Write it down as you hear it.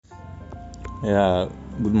Yeah,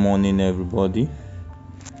 good morning, everybody.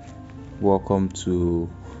 Welcome to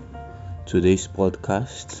today's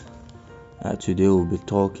podcast. Today we'll be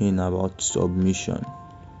talking about submission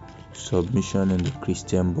in the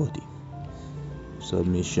Christian body.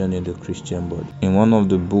 Submission in the Christian body. In one of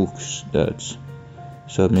the books that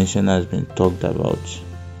submission has been talked about,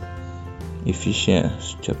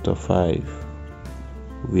 Ephesians chapter 5,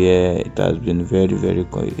 where it has been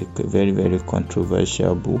very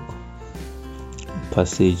controversial book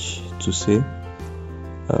passage to say,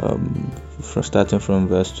 starting from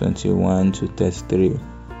verse 21 to 33,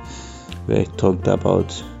 where it talked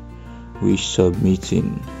about we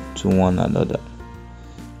submitting to one another,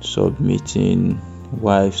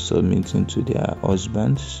 wives submitting to their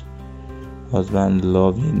husbands, husband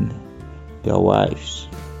loving their wives.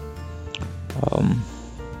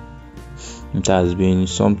 It has been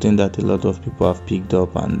something that a lot of people have picked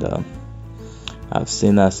up and have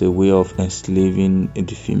seen as a way of enslaving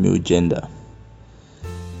the female gender.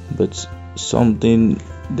 But something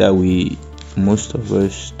that most of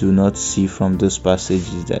us do not see from this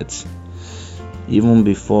passage is that even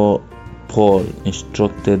before Paul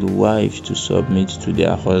instructed wives to submit to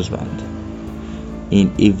their husband,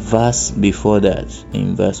 in a verse before that,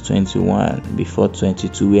 in verse 21, before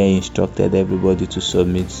 22, where he instructed everybody to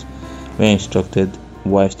submit, where he instructed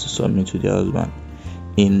wives to submit to their husband,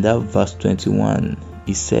 in that verse 21,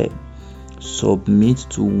 he said, submit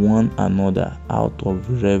to one another out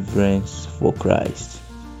of reverence for Christ.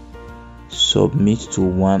 Submit to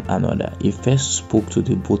one another. He first spoke to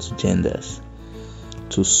the both genders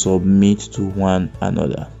to submit to one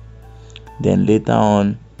another. Then later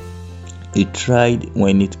on, he tried,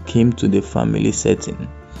 when it came to the family setting,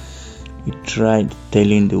 he tried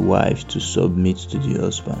telling the wife to submit to the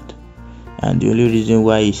husband. And the only reason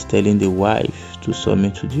why he's telling the wife to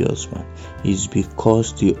submit to the husband is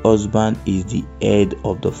because the husband is the head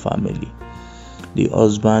of the family. The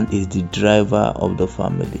husband is the driver of the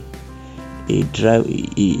family.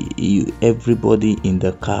 Everybody in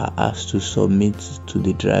the car has to submit to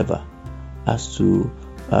the driver, has to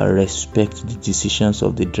respect the decisions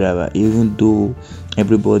of the driver. Even though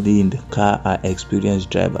everybody in the car are experienced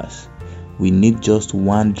drivers, we need just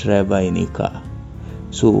one driver in a car.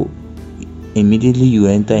 So immediately you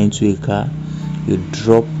enter into a car, you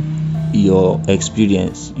drop your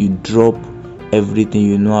experience, you drop everything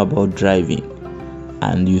you know about driving,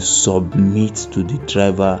 and you submit to the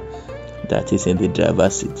driver that is in the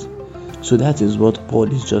driver's seat. So that is what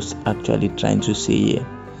Paul is just actually trying to say here,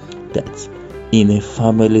 that in a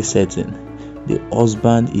family setting, the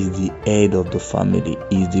husband is the head of the family,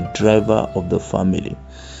 is the driver of the family.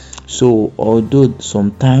 So although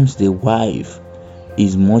sometimes the wife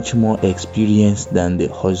is much more experienced than the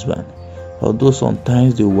husband, although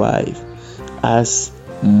sometimes the wife has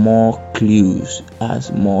more clues, has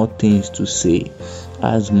more things to say,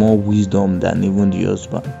 has more wisdom than even the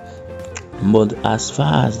husband, but as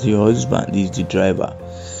far as the husband is the driver,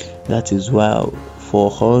 that is why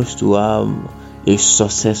for us to have a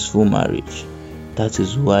successful marriage, that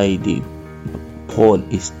is why Paul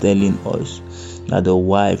is telling us that the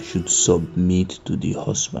wife should submit to the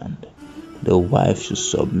husband. The wife should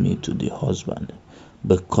submit to the husband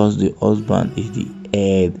because the husband is the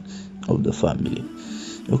head of the family.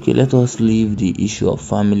 Okay, let us leave the issue of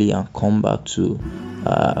family and come back to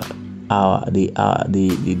the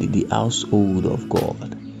household of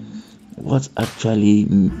God. What actually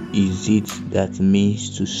is it that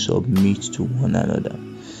means to submit to one another?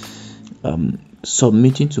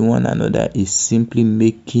 Submitting to one another is simply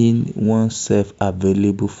making oneself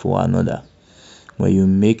available for another. When you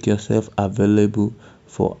make yourself available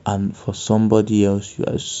for somebody else, you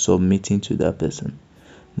are submitting to that person.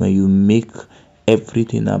 When you make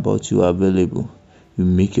everything about you available, you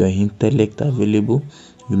make your intellect available,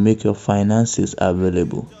 you make your finances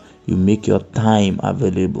available, you make your time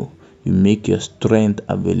available, you make your strength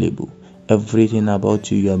available. Everything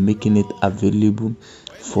about you, you are making it available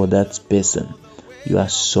for that person. You are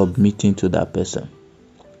submitting to that person.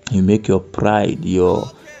 You make your pride,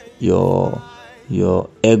 your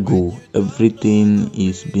ego, everything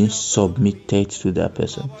is being submitted to that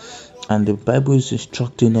person. And the Bible is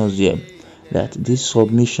instructing us here that this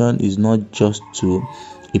submission is not just to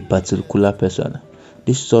a particular person.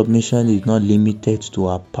 This submission is not limited to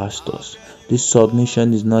our pastors. This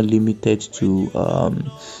submission is not limited to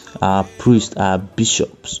our priests, our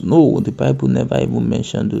bishops. No, the Bible never even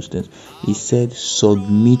mentioned those things. It said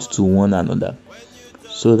submit to one another.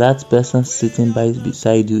 So that person sitting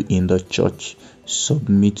beside you in the church,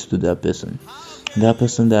 submit to that person. That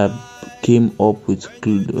person that came up with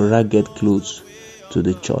ragged clothes to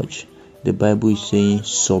the church, the Bible is saying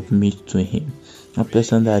submit to him. A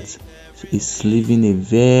person that is living a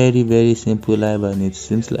very, very simple life, and it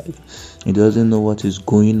seems like he doesn't know what is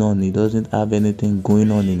going on, he doesn't have anything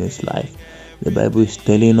going on in his life. The Bible is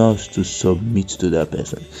telling us to submit to that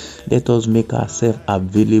person. Let us make ourselves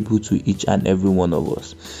available to each and every one of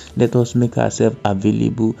us. Let us make ourselves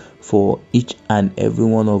available for each and every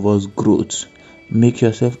one of us growth. Make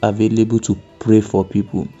yourself available to pray for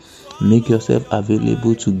people. Make yourself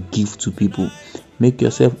available to give to people. Make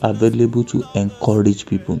yourself available to encourage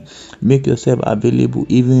people. Make yourself available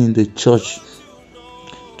even in the church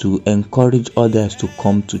to encourage others to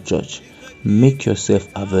come to church. Make yourself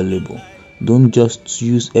available. Don't just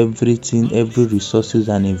use everything, every resources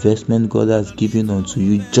and investment God has given unto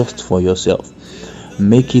you just for yourself.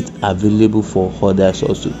 Make it available for others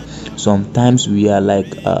also. Sometimes we are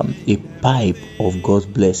like a pipe of God's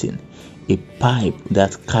blessing, a pipe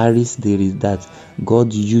that carries that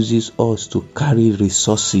God uses us to carry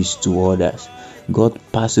resources to others. God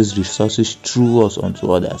passes resources through us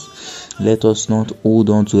onto others. Let us not hold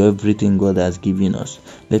on to everything God has given us.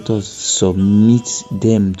 Let us submit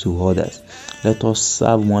them to others. Let us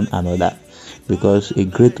serve one another, because a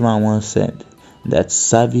great man once said that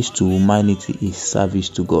service to humanity is service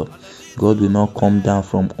to God. God will not come down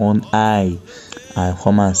from on high and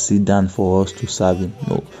come and sit down for us to serve him.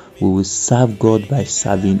 No, we will serve God by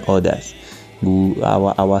serving others.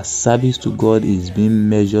 Our service to God is being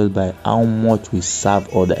measured by how much we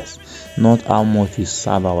serve others, not how much we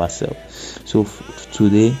serve ourselves. So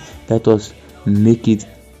today, let us make it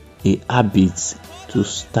a habit to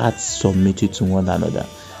start submitting to one another.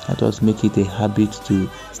 Let us make it a habit to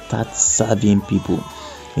start serving people.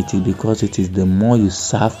 It is because it is the more you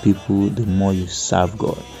serve people, the more you serve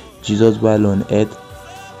God. Jesus, while on earth,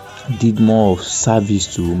 did more of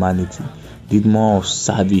service to humanity, did more of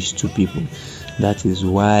service to people. That is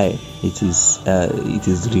why it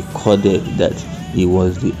is recorded that he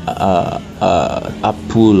was the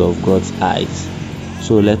apple of God's eyes.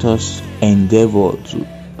 So let us endeavor to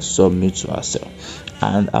submit to ourselves,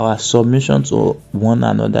 and our submission to one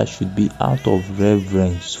another should be out of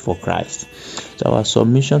reverence for Christ. So our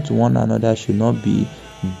submission to one another should not be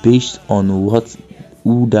based on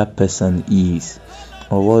who that person is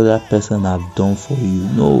or what that person have done for you.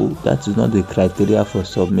 No, that is not the criteria for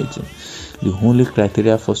submitting. The only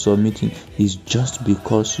criteria for submitting is just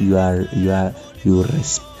because you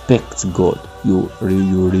respect God, you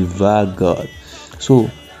revere God. So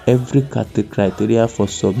every criteria for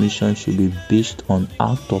submission should be based on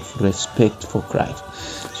out of respect for Christ.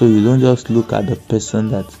 So you don't just look at the person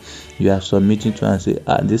that you are submitting to and say,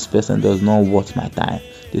 this person does not worth my time,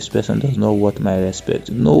 this person does not worth my respect.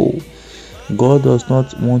 No, God does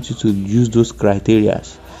not want you to use those criteria.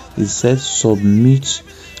 He says submit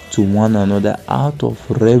to one another out of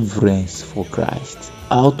reverence for Christ,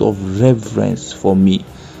 out of reverence for me,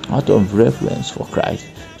 out of reverence for Christ.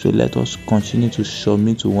 So let us continue to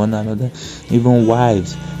submit to one another. Even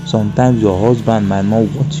wives, sometimes your husband might not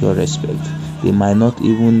want your respect. They might not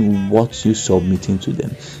even want you submitting to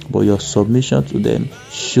them. But your submission to them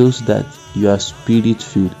shows that you are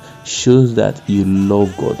spirit-filled, shows that you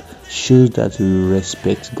love God, shows that you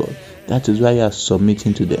respect God. That is why you are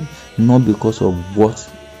submitting to them, not because of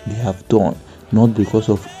what they have done, not because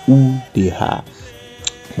of who they are,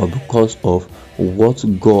 but because of what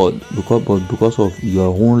God, because of your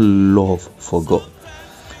own love for God.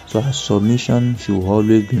 So our submission should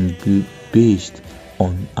always be based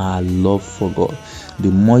on our love for God. The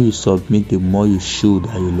more you submit, the more you show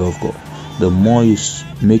that you love God. The more you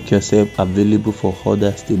make yourself available for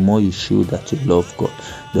others, the more you show that you love God.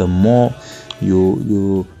 The more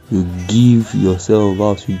you give yourself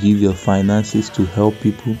out, you give your finances to help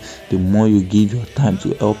people, the more you give your time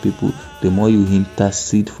to help people, the more you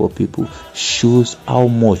intercede for people, shows how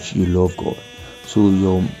much you love God. So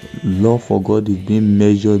your love for God is being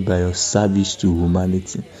measured by your service to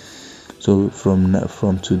humanity. So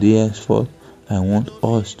from today henceforth, I want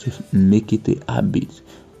us to make it a habit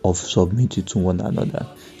of submitting to one another.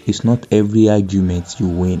 It's not every argument you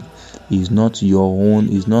win. It's not your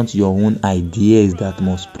own ideas that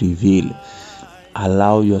must prevail.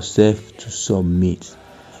 Allow yourself to submit.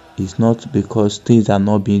 It's not because things are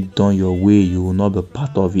not being done your way, you will not be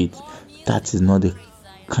part of it. That is not the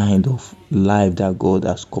kind of life that God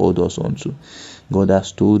has called us onto. God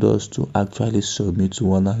has told us to actually submit to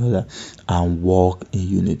one another and walk in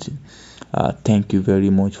unity. Thank you very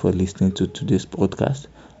much for listening to today's podcast.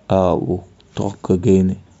 We'll talk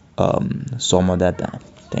again some other time.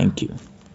 Thank you.